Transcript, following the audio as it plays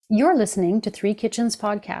You're listening to Three Kitchens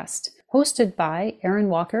Podcast, hosted by Aaron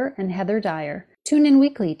Walker and Heather Dyer. Tune in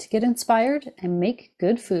weekly to get inspired and make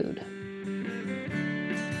good food.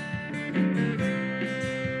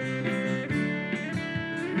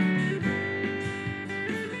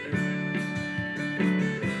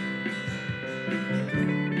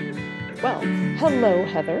 Well, hello,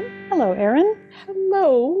 Heather. Hello, Aaron.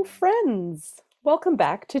 Hello, friends. Welcome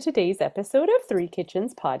back to today's episode of Three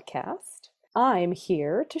Kitchens Podcast. I'm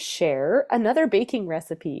here to share another baking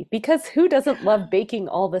recipe because who doesn't love baking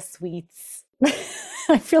all the sweets?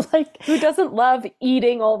 I feel like Who doesn't love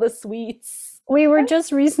eating all the sweets? we were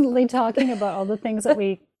just recently talking about all the things that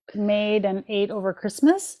we made and ate over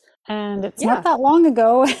Christmas, and it's not that long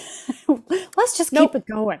ago. Let's just keep it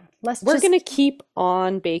going. We're going to keep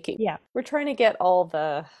on baking. Yeah. We're trying to get all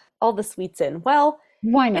the sweets in. Well,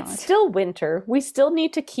 why not? it's still winter. We still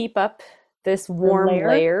need to keep up this warm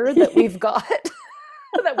layer that we've got,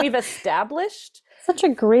 that we've established. Such a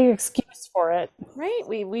great excuse for it. Right?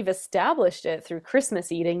 We've established it through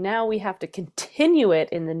Christmas eating. Now we have to continue it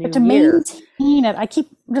in the new But to year. maintain it, I keep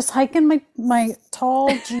just hiking my tall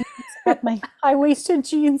jeans up, my high-waisted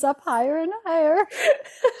jeans up higher and higher.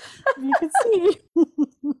 You can see.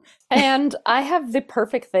 And I have the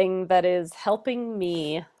perfect thing that is helping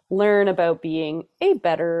me learn about being a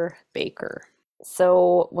better baker.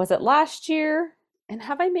 So was it last year? And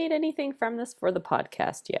have I made anything from this for the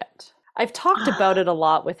podcast yet? I've talked about it a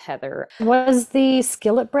lot with Heather. Was the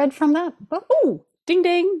skillet bread from that book? Oh, ding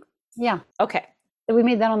ding. Yeah. Okay. We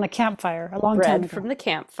made that on the campfire a long time ago. Bread from the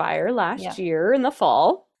campfire last year in the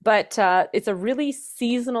fall. But it's a really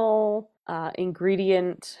seasonal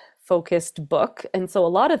ingredient focused book. And so a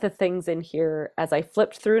lot of the things in here, as I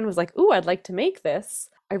flipped through and was like, ooh, I'd like to make this,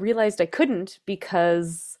 I realized I couldn't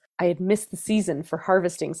because I had missed the season for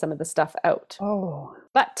harvesting some of the stuff out. Oh.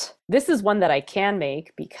 But this is one that I can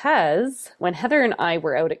make because when Heather and I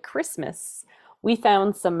were out at Christmas, we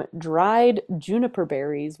found some dried juniper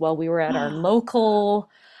berries while we were at our local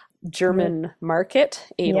German market,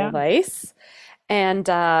 Edelweiss. And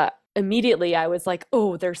immediately I was like,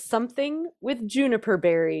 oh, there's something with juniper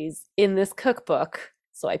berries in this cookbook.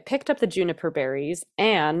 So I picked up the juniper berries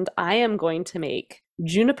and I am going to make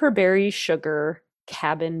juniper berry sugar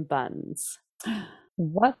cabin buns.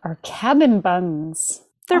 What are cabin buns?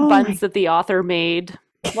 They're buns that the author made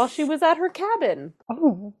while she was at her cabin.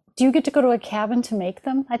 Oh, do you get to go to a cabin to make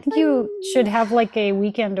them? I think you should have like a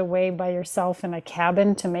weekend away by yourself in a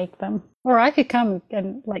cabin to make them. Or I could come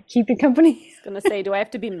and like keep you company. I was going to say, do I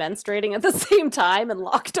have to be menstruating at the same time and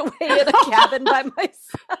locked away in a cabin by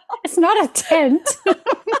myself? It's not a tent.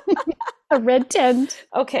 A red tent.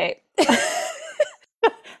 Okay.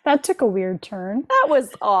 That took a weird turn. That was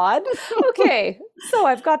odd. Okay, so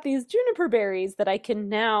I've got these juniper berries that I can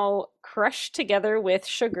now crush together with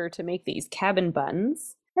sugar to make these cabin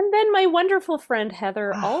buns. And then my wonderful friend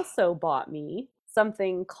Heather also bought me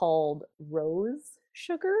something called rose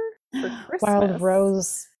sugar for Christmas. Wild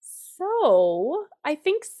rose. So I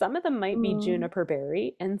think some of them might be juniper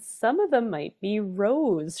berry and some of them might be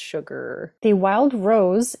rose sugar. The wild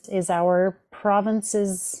rose is our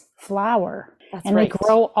province's flower. That's and right. They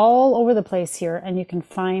grow all over the place here, and you can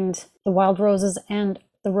find the wild roses and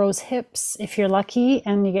the rose hips if you're lucky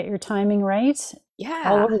and you get your timing right. Yeah.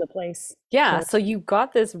 All over the place. Yeah. So you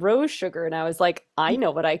got this rose sugar, and I was like, I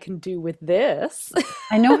know what I can do with this.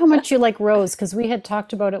 I know how much you like rose because we had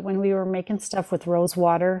talked about it when we were making stuff with rose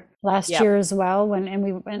water last year as well. And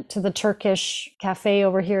we went to the Turkish cafe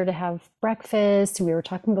over here to have breakfast. And we were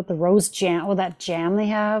talking about the rose jam. Oh, that jam they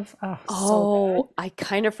have. Oh, so good. I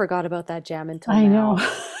kind of forgot about that jam until I now.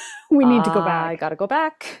 know. We need to go back. I gotta go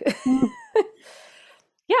back.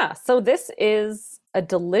 Yeah. So this is a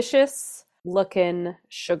delicious looking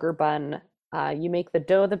sugar bun. You make the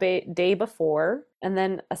dough the day before and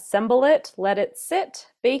then assemble it, let it sit,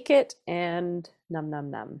 bake it, and num num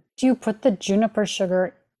num. Do you put the juniper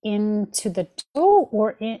sugar into the dough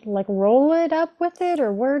or roll it up with it,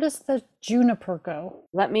 or where does the juniper go?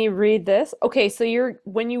 Let me read this. Okay, so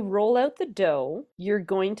when you roll out the dough, you're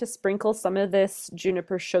going to sprinkle some of this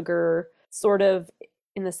juniper sugar sort of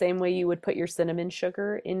in the same way you would put your cinnamon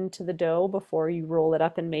sugar into the dough before you roll it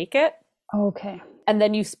up and make it. Okay. And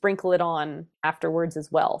then you sprinkle it on afterwards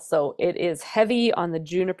as well. So it is heavy on the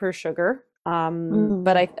juniper sugar.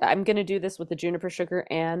 But I'm going to do this with the juniper sugar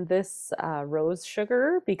and this rose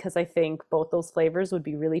sugar because I think both those flavors would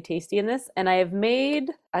be really tasty in this. And I have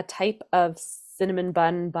made a type of cinnamon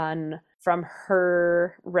bun from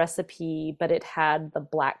her recipe, but it had the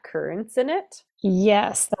black currants in it.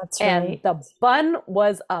 Yes, that's right. And the bun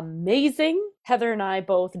was amazing. Heather and I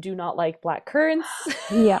both do not like black currants.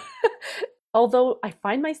 Yeah. Although I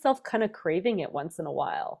find myself kind of craving it once in a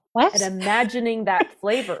while What? and imagining that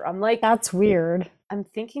flavor. I'm like, That's weird. I'm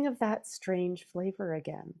thinking of that strange flavor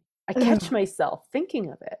again. I catch Ugh. myself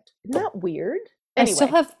thinking of it. Isn't that weird? I still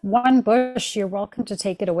Anyway, have one bush. You're welcome to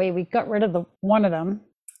take it away. We got rid of the one of them,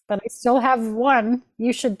 but I still have one.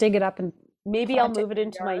 You should dig it up and maybe I'll plant it move it in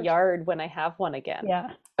into your my yard. yard when I have one again.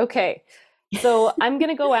 Yeah. Okay, so I'm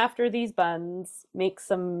gonna go after these buns, make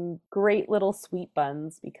some great little sweet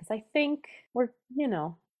buns because I think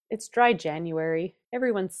it's dry January.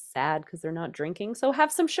 Everyone's sad because they're not drinking, so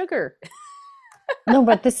have some sugar. No,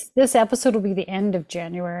 but this episode will be the end of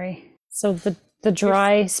January. So the You're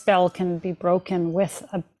dry spell can be broken with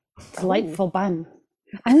a Oh, delightful bun.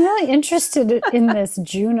 I'm really interested in this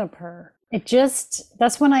juniper.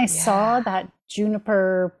 That's when I saw yeah. that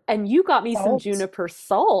juniper And you got me some salt. juniper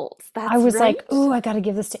salt. I That's was like, right. "Ooh, I got to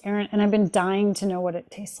give this to Erin," and I've been dying to know what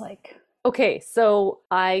it tastes like. Okay, so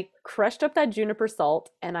I crushed up that juniper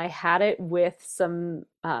salt and I had it with some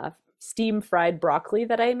steam fried broccoli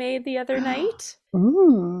that I made the other night.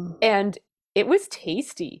 Mmm. And it was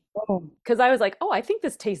tasty Oh, because I was like, oh, I think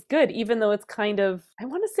this tastes good, even though it's kind of, I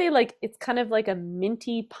want to say like it's kind of like a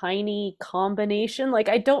minty, piney combination. Like,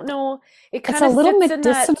 I don't know, it it's kind a of little sits in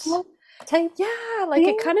that, medicinal type yeah, like it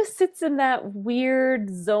thing. kind of sits in that weird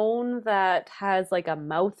zone that has like a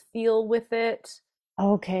mouth feel with it.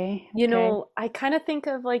 Okay, okay. I kind of think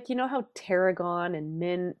of like, how tarragon and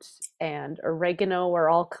mint and oregano are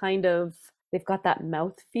all kind of, they've got that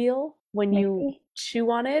mouth feel. When you Maybe. chew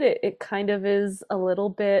on it, it kind of is a little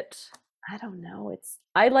bit, I don't know.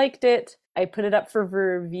 I liked it. I put it up for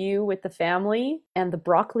review with the family, and the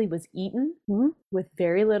broccoli was eaten Mhm. with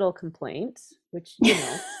very little complaint, which,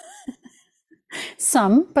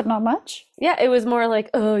 Some, but not much. yeah, it was more like,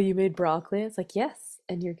 oh, you made broccoli. It's like, yes,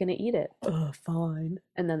 and you're gonna eat it. Oh, fine.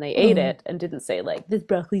 And then they ate Ugh. it and didn't say like, this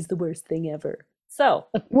broccoli's the worst thing ever. So,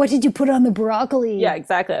 Like, what did you put on the yeah, broccoli?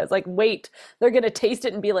 exactly. I was like, wait, they're gonna taste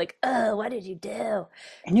it and be like, oh, what did you do?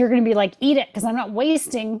 And you're going to be like, eat it because I'm not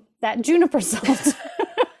wasting that juniper salt.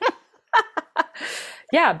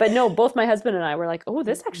 Yeah, but no, both my husband and I were like, oh,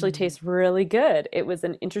 this actually Mm. tastes really good. It was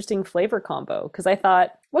an interesting flavor combo because I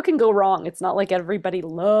thought, what can go wrong? It's not like everybody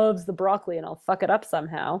loves the broccoli and I'll fuck it up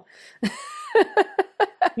somehow.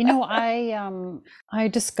 I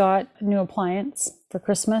just got a new appliance for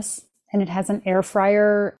Christmas and it has an air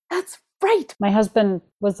fryer. That's right. My husband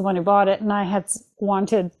was the one who bought it and I had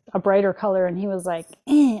wanted a brighter color and he was like,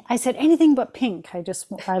 eh. I said anything but pink.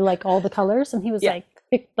 I like all the colors and he was Yeah. like,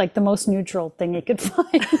 pick like the most neutral thing he could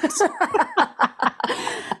find.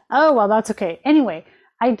 Oh, well, that's okay. Anyway,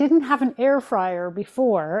 I didn't have an air fryer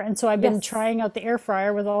before, and so I've been Yes. trying out the air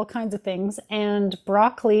fryer with all kinds of things, and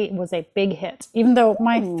broccoli was a big hit, even though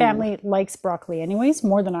my Ooh. family likes broccoli anyways,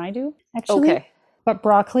 more than I do, actually. Okay. But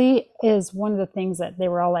broccoli is one of the things that they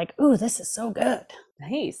were all like, "Ooh, this is so good."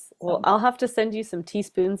 Nice. Well, So, I'll have to send you some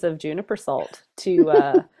teaspoons of juniper salt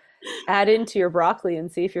to add into your broccoli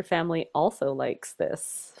and see if your family also likes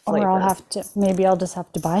this or flavor. maybe I'll just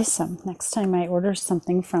have to buy some next time I order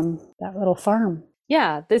something from that little farm.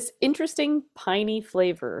 Yeah, this interesting piney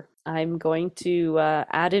flavor. I'm going to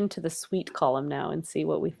add into the sweet column now and see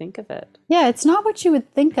what we think of it. Yeah, it's not what you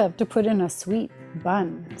would think of to put in a sweet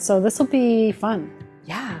bun. So this will be fun.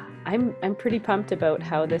 Yeah, I'm pretty pumped about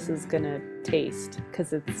how this is gonna taste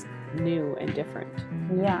because it's new and different.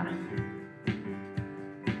 Yeah.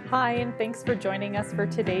 Hi, and thanks for joining us for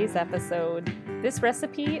today's episode. This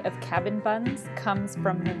recipe of cabin buns comes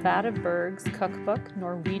from Nevada Berg's cookbook,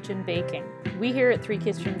 Norwegian Baking. We here at Three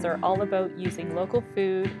Kitchens are all about using local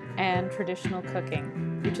food and traditional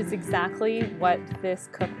cooking, which is exactly what this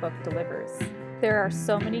cookbook delivers. There are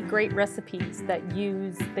so many great recipes that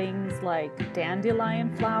use things like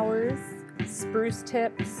dandelion flowers, spruce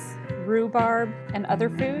tips, rhubarb, and other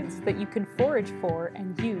foods that you can forage for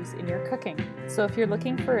and use in your cooking. So if you're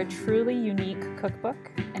looking for a truly unique cookbook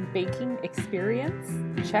and baking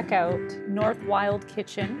experience, check out North Wild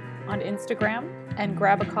Kitchen on Instagram and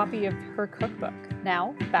grab a copy of her cookbook.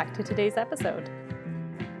 Now, back to today's episode.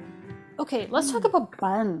 Okay, let's talk about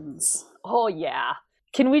buns. Oh yeah.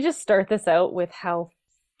 Can we just start this out with how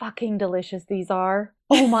fucking delicious these are?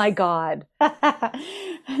 Oh my God.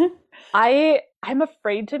 I'm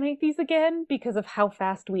afraid to make these again because of how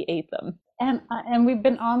fast we ate them. And we've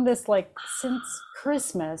been on this like since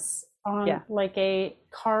Christmas on Yeah. like a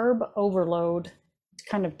carb overload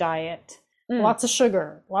kind of diet. Mm. Lots of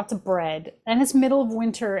sugar, lots of bread, and it's middle of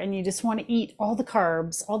winter and you just want to eat all the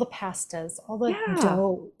carbs, all the pastas, all the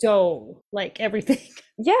Yeah. dough, like everything.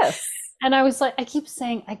 Yes. And I was like, I keep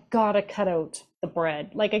saying I gotta cut out the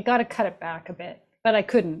bread. Like I gotta cut it back a bit, but I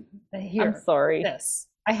couldn't. I'm Here, sorry. this.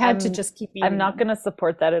 I had to just keep eating. I'm not going to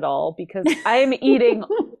support that at all because I'm eating,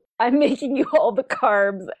 I'm making you all the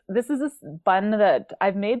carbs. This is a bun that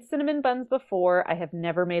I've made cinnamon buns before. I have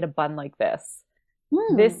never made a bun like this.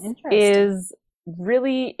 This is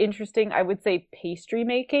really interesting. I would say pastry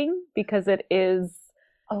making because it is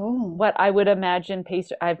what I would imagine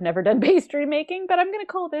pastry. I've never done pastry making, but I'm going to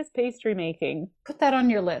call this pastry making. Put that on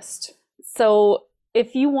your list. So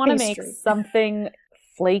if you want to make something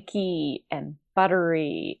flaky and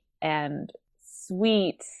buttery and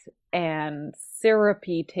sweet and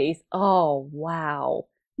syrupy taste, oh wow,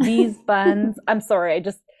 these buns. I'm sorry,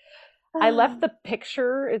 I left the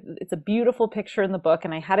picture. It's a beautiful picture in the book,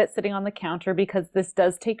 and I had it sitting on the counter because this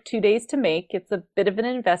does take 2 days to make. It's a bit of an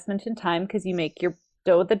investment in time because you make your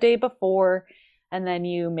dough the day before and then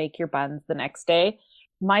you make your buns the next day.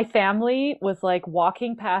 My family was like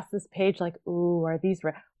walking past this page like, ooh,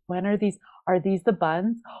 when are these the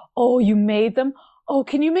buns? Oh, you made them? Oh,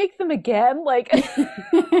 can you make them again? Like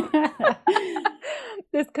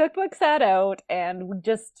this cookbook sat out, and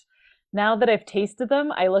just now that I've tasted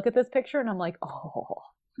them, I look at this picture and I'm like, oh,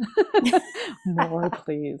 more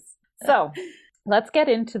please. So let's get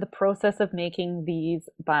into the process of making these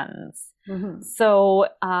buns. Mm-hmm. So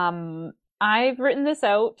I've written this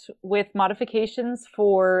out with modifications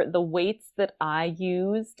for the weights that I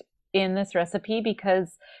used in this recipe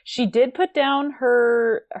because she did put down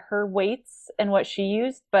her weights and what she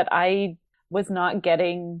used, but I was not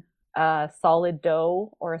getting a solid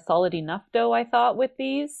dough or a solid enough dough, I thought, with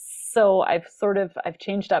these. So I've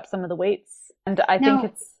changed up some of the weights, and I think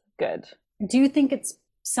it's good. Do you think it's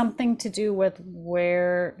something to do with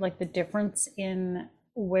where, like the difference in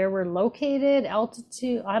where we're located,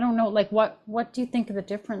 altitude? I don't know. Like what do you think the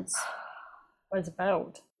difference was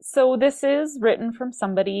about? So this is written from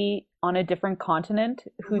somebody on a different continent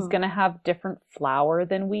who's going to have different flour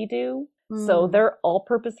than we do. So their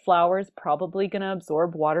all-purpose flour is probably going to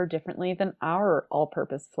absorb water differently than our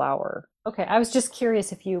all-purpose flour. Okay, I was just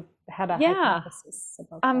curious if you had a hypothesis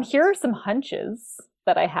about that. Here are some hunches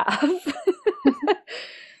that I have.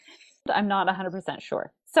 I'm not 100%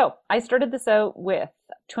 sure. So I started this out with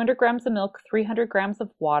 200 grams of milk, 300 grams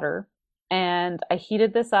of water, and I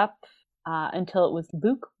heated this up until it was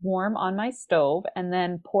lukewarm on my stove, and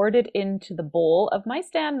then poured it into the bowl of my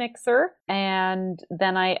stand mixer. And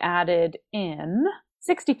then I added in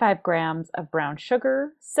 65 grams of brown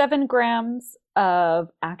sugar, 7 grams of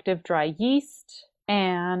active dry yeast,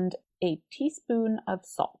 and a teaspoon of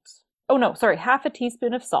salt. Oh no, sorry, half a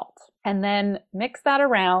teaspoon of salt. And then mix that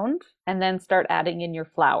around and then start adding in your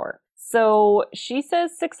flour. So she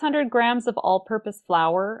says 600 grams of all-purpose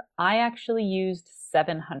flour. I actually used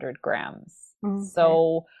 700 grams. Okay.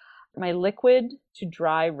 So my liquid to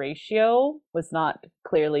dry ratio was not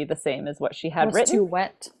clearly the same as what she had written. Too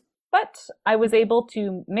wet. But I was able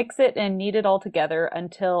to mix it and knead it all together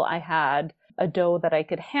until I had a dough that I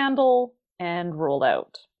could handle and roll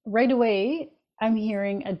out. Right away, I'm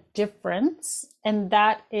hearing a difference, and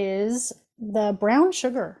that is the brown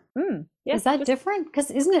sugar. Yes, is that different?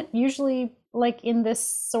 Because isn't it usually like in this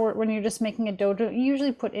sort, when you're just making a dough, you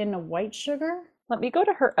usually put in a white sugar? Let me go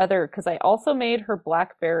to her other, because I also made her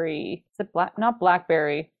blackberry. Is it not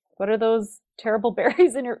blackberry? What are those terrible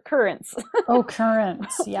berries in your currants? Oh,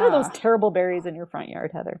 currants, yeah. What are those terrible berries in your front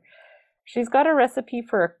yard, Heather? She's got a recipe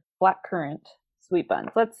for a black currant sweet buns.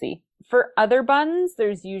 Let's see. For other buns,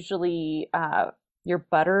 there's usually your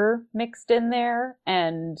butter mixed in there,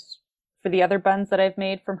 and for the other buns that I've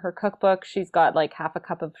made from her cookbook, she's got like half a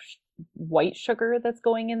cup of white sugar that's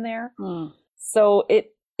going in there. So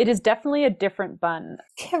it is definitely a different bun.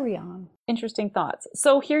 Carry on. Interesting thoughts.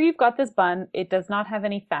 So here you've got this bun. It does not have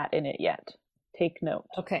any fat in it yet. Take note.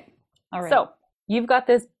 Okay. All right. So you've got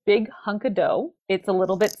this big hunk of dough. It's a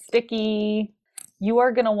little bit sticky. You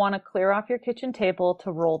are going to want to clear off your kitchen table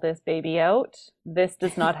to roll this baby out. This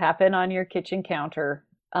does not happen on your kitchen counter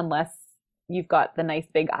unless you've got the nice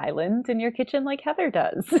big island in your kitchen like Heather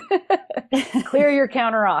does. Clear your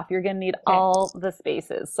counter off. You're going to need all the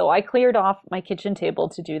spaces. So I cleared off my kitchen table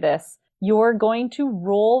to do this. You're going to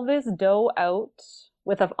roll this dough out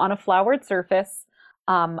on a floured surface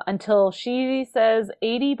until she says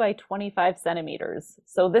 80 by 25 centimeters.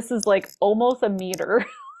 So this is like almost a meter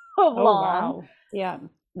of long. Wow. Yeah.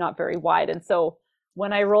 Not very wide. And so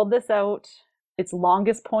when I rolled this out, its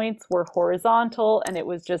longest points were horizontal, and it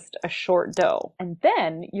was just a short dough. And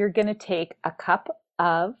then you're going to take a cup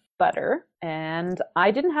of butter, and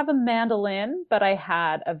I didn't have a mandolin, but I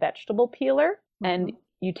had a vegetable peeler. And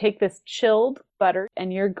you take this chilled butter,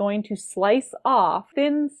 and you're going to slice off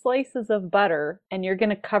thin slices of butter, and you're going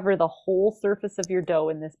to cover the whole surface of your dough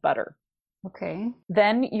in this butter. Okay.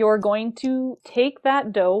 Then you're going to take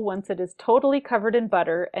that dough once it is totally covered in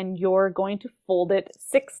butter and you're going to fold it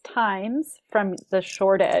 6 times from the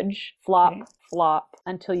short edge, flop, Okay. flop,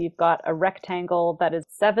 until you've got a rectangle that is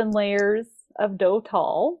 7 layers of dough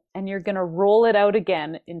tall, and you're going to roll it out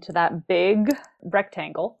again into that big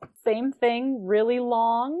rectangle. Same thing, really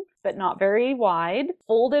long, but not very wide.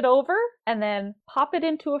 Fold it over and then pop it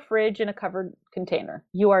into a fridge in a covered container.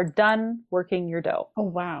 You are done working your dough. Oh,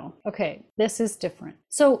 wow. Okay. This is different.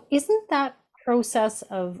 So isn't that process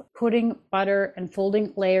of putting butter and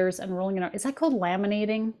folding layers and rolling it out, is that called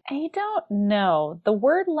laminating? I don't know. The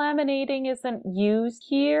word laminating isn't used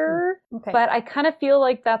here, Okay. but I kind of feel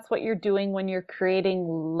like that's what you're doing when you're creating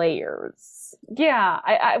layers. Yeah,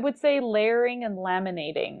 I would say layering and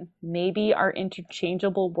laminating maybe are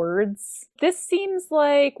interchangeable words. This seems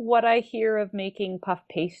like what I hear of making puff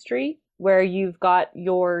pastry, where you've got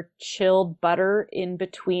your chilled butter in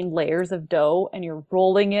between layers of dough and you're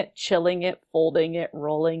rolling it, chilling it, folding it,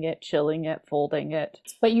 rolling it, chilling it, folding it.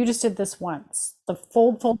 But you just did this once. The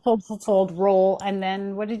fold, roll, and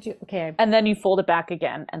then what did you, okay. And then you fold it back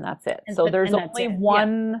again, and that's it. So there's only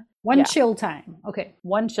one chill time. Okay.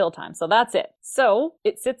 One chill time. So that's it. So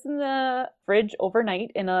it sits in the fridge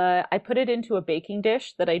overnight I put it into a baking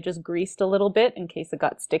dish that I just greased a little bit in case it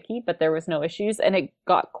got sticky, but there was no issues and it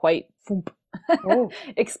got quite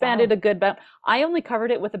expanded a good amount. I only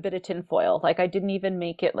covered it with a bit of tin foil. Like I didn't even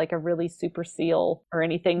make it like a really super seal or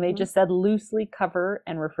anything. They just said loosely cover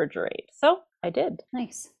and refrigerate. So I did.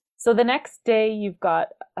 Nice. So the next day, you've got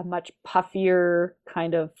a much puffier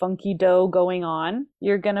kind of funky dough going on.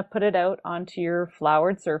 You're going to put it out onto your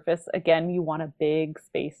floured surface. Again, you want a big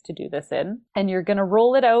space to do this in. And you're going to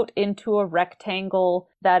roll it out into a rectangle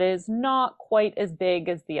that is not quite as big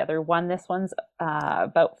as the other one. This one's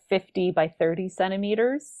about 50 by 30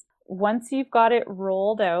 centimeters. Once you've got it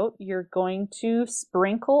rolled out, you're going to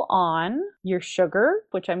sprinkle on your sugar,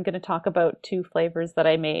 which I'm going to talk about 2 flavors that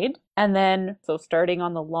I made. And then, so starting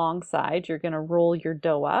on the long side, you're going to roll your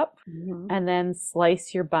dough up and then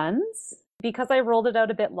slice your buns. Because I rolled it out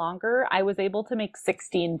a bit longer, I was able to make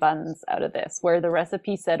 16 buns out of this, where the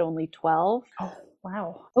recipe said only 12. Oh,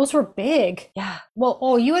 wow. Those were big. Yeah.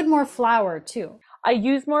 Well, you had more flour too. I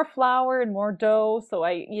used more flour and more dough, so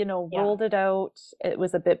I, rolled it out. It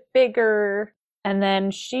was a bit bigger. And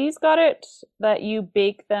then she's got it that you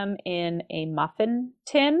bake them in a muffin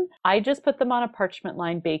tin. I just put them on a parchment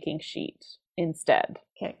lined baking sheet instead.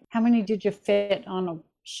 Okay. How many did you fit on a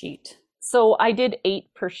sheet? So I did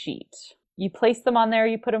 8 per sheet. You place them on there,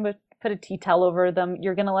 you put a tea towel over them.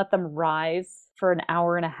 You're going to let them rise for an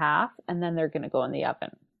hour and a half, and then they're going to go in the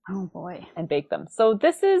oven. Oh boy. And bake them. So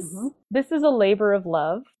this is a labor of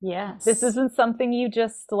love. Yes. This isn't something you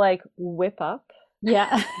just like whip up.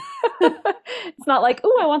 Yeah. It's not like,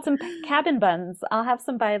 oh, I want some cabin buns. I'll have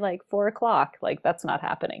some by like 4:00. Like that's not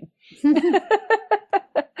happening.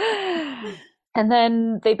 And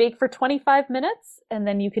then they bake for 25 minutes and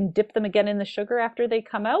then you can dip them again in the sugar after they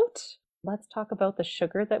come out. Let's talk about the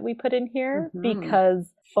sugar that we put in here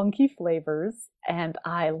because funky flavors and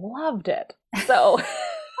I loved it. So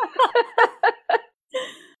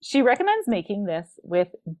she recommends making this with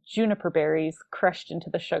juniper berries crushed into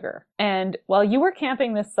the sugar. And while you were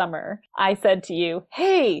camping this summer, I said to you,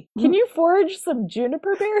 hey, can you forage some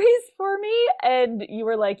juniper berries for me? And you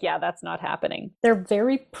were like, yeah, that's not happening. They're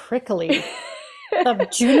very prickly. The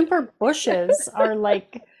juniper bushes are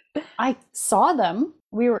like, I saw them.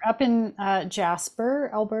 We were up in Jasper,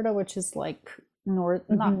 Alberta, which is like not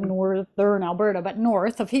northern Alberta, but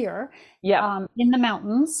north of here. Yeah. In the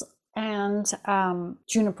mountains. And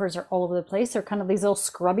junipers are all over the place. They're kind of these little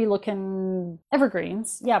scrubby looking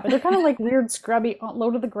evergreens. Yeah, but they're kind of like weird, scrubby, low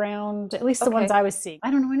to the ground, at least the ones I was seeing.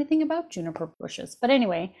 I don't know anything about juniper bushes. But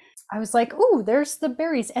anyway, I was like, ooh, there's the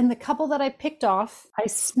berries. And the couple that I picked off, I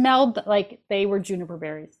smelled like they were juniper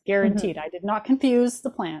berries. Guaranteed. I did not confuse the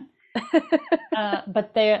plant.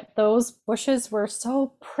 But those bushes were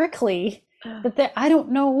so prickly that I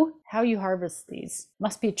don't know how you harvest these.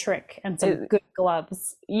 Must be a trick and some good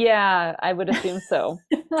gloves. Yeah, I would assume so.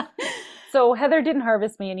 So Heather didn't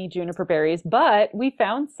harvest me any juniper berries, but we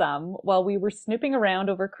found some while we were snooping around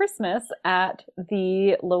over Christmas at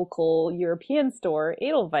the local European store,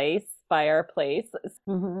 Edelweiss, by our place.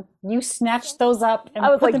 You snatched those up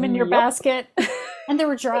and put them in your basket. And they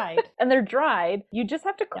were dried. And they're dried. You just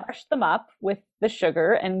have to crush them up with the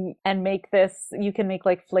sugar and make this, you can make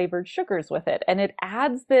like flavored sugars with it. And it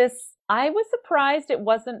adds this, I was surprised it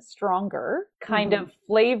wasn't stronger kind of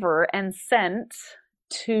flavor and scent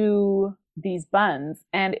to these buns.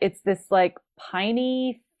 And it's this like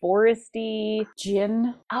piney, foresty.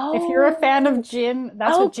 Gin. Oh, If you're a fan of gin,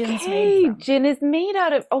 that's what gin's made from. Gin is made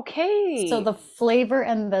out of, okay. So the flavor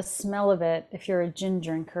and the smell of it, if you're a gin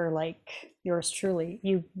drinker like yours truly,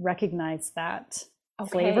 you recognize that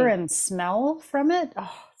flavor and smell from it.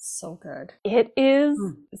 Oh, so good. It is.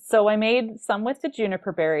 So I made some with the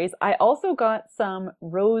juniper berries. I also got some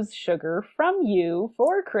rose sugar from you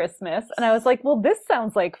for Christmas. And I was like, well, this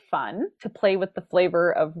sounds like fun to play with the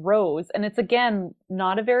flavor of rose. And it's, again,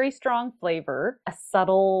 not a very strong flavor, a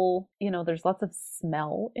subtle, there's lots of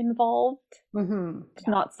smell involved.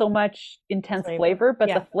 Not so much intense flavor, but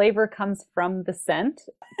the flavor comes from the scent.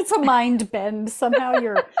 It's a mind bend.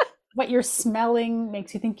 Somehow what you're smelling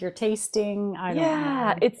makes you think you're tasting. I don't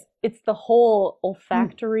know. It's the whole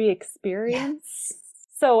olfactory experience. Yes.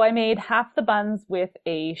 So I made half the buns with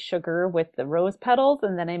a sugar with the rose petals,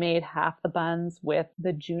 and then I made half the buns with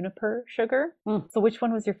the juniper sugar. So which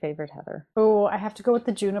one was your favorite, Heather? Oh, I have to go with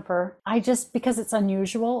the juniper. Because it's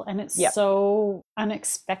unusual and it's so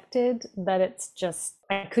unexpected that it's just,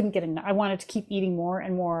 I couldn't get enough. I wanted to keep eating more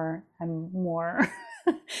and more and more.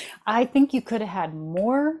 I think you could have had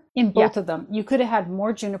more in both of them. You could have had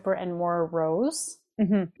more juniper and more rose.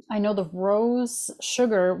 I know the rose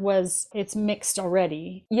sugar it's mixed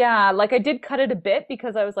already. Yeah, like I did cut it a bit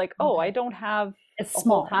because I was like, I don't have it's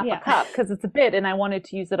small, half a cup because it's a bit and I wanted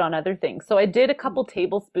to use it on other things. So I did a couple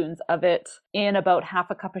tablespoons of it in about half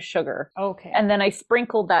a cup of sugar. Okay. And then I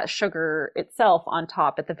sprinkled that sugar itself on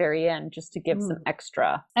top at the very end just to give some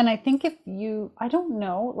extra. And I think I don't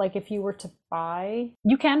know, like if you were to buy...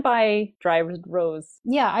 You can buy dry rose.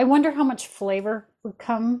 Yeah, I wonder how much flavor would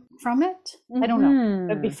come from it. I don't know.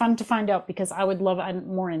 It'd be fun to find out because I would love a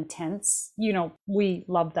more intense, we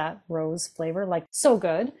love that rose flavor, like so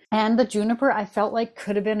good. And the juniper, I felt like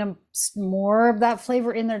could have been more of that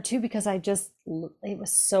flavor in there too, because it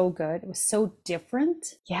was so good. It was so different.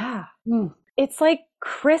 Yeah. It's like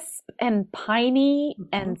crisp and piney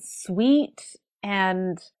and sweet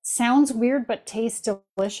and sounds weird but tastes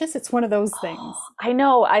delicious. It's one of those things. I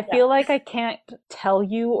know. I feel like I can't tell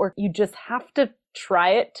you, or you just have to try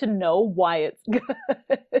it to know why it's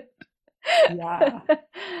good.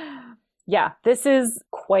 Yeah, this is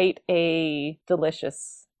quite a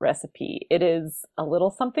delicious recipe. It is a little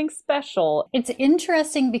something special. It's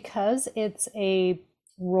interesting because it's a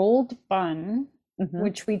rolled bun,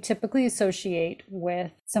 which we typically associate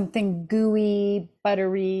with something gooey,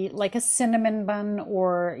 buttery, like a cinnamon bun,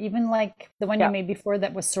 or even like the one you made before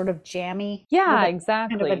that was sort of jammy. Yeah,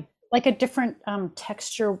 exactly. Kind of like a different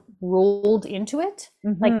texture rolled into it,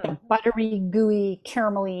 like the buttery, gooey,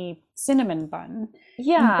 caramelly cinnamon bun.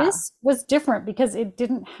 Yeah. And this was different because it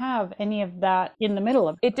didn't have any of that in the middle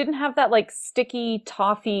of it. It didn't have that like sticky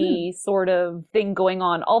toffee sort of thing going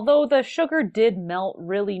on, although the sugar did melt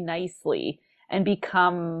really nicely and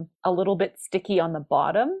become a little bit sticky on the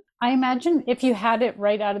bottom. I imagine if you had it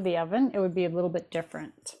right out of the oven, it would be a little bit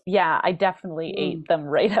different. Yeah, I definitely ate them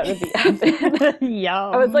right out of the oven.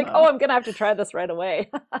 Yum. I was like, I'm going to have to try this right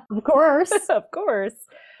away. Of course. Of course.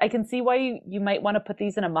 I can see why you might want to put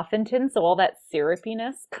these in a muffin tin, so all that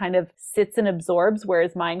syrupiness kind of sits and absorbs,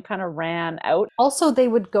 whereas mine kind of ran out. Also, they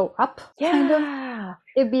would go up, kind of.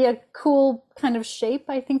 It'd be a cool kind of shape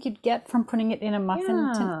I think you'd get from putting it in a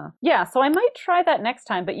muffin tin. Yeah, so I might try that next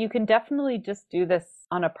time, but you can definitely just do this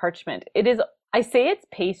on a parchment. I say it's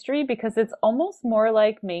pastry because it's almost more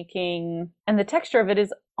like making, and the texture of it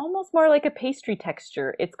is almost more like a pastry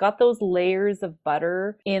texture. It's got those layers of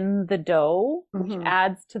butter in the dough, which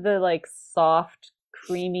adds to the like soft,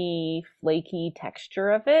 creamy, flaky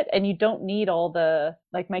texture of it. And you don't need all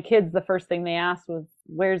like my kids, the first thing they asked was,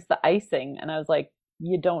 where's the icing? And I was like,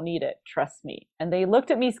 you don't need it, trust me. And they looked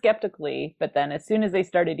at me skeptically, but then as soon as they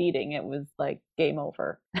started eating, it was like game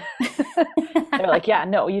over. They're like, yeah,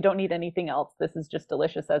 no, you don't need anything else. This is just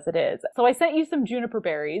delicious as it is. So I sent you some juniper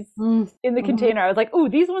berries in the container. I was like, ooh,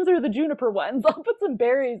 these ones are the juniper ones. I'll put some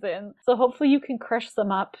berries in. So hopefully you can crush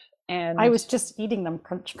them up. And I was just eating them,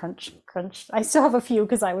 crunch, crunch, crunch. I still have a few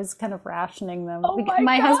because I was kind of rationing them. Oh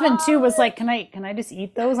my husband too was like, can I just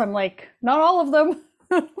eat those? I'm like, not all of them.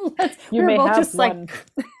 You may have just one.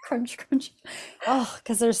 Like crunch, crunch. Oh,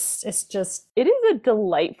 because it is a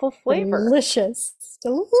delightful flavor. Delicious.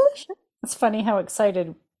 It's funny how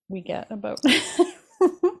excited we get about.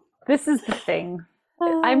 This is the thing.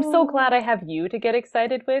 I'm so glad I have you to get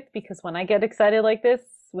excited with, because when I get excited like this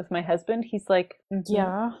with my husband, he's like,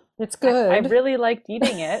 yeah, it's good. I really liked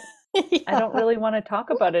eating it. Yeah. I don't really want to talk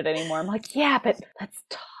about it anymore. I'm like, yeah, but let's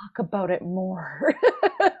talk about it more.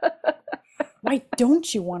 Why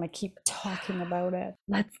don't you want to keep talking about it?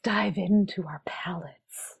 Let's dive into our palates.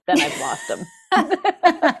 Then I've lost them.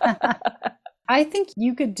 I think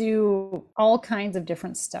you could do all kinds of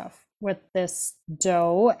different stuff with this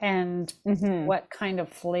dough and what kind of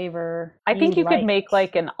flavor I think you could like. make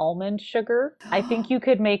like an almond sugar. I think you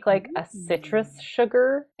could make like a citrus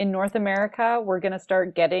sugar. In North America, we're going to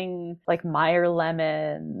start getting like Meyer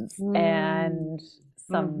lemons and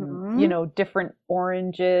some, you know, different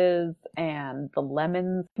oranges and the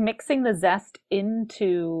lemons. Mixing the zest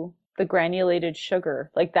into the granulated sugar,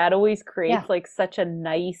 like that always creates like such a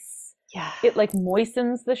nice, it like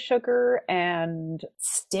moistens the sugar and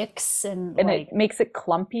sticks and it makes it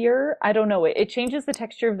clumpier. I don't know. It changes the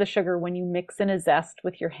texture of the sugar when you mix in a zest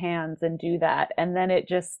with your hands and do that. And then it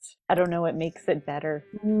just, I don't know, it makes it better.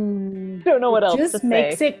 I don't know what else to say. It just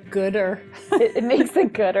makes it gooder. It makes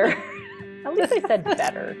it gooder. At least I said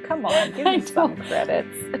better. Come on, give me some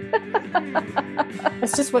credits.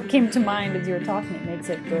 It's just what came to mind as you were talking. It makes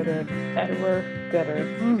it gooder. Gooder.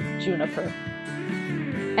 Juniper.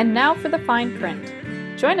 And now for the fine print.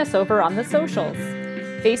 Join us over on the socials.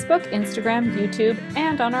 Facebook, Instagram, YouTube,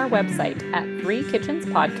 and on our website at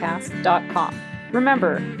threekitchenspodcast.com.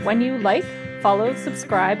 Remember, when you like, follow,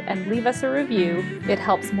 subscribe, and leave us a review, it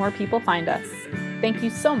helps more people find us. Thank you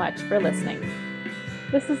so much for listening.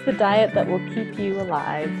 This is the diet that will keep you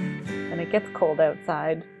alive when it gets cold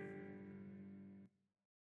outside.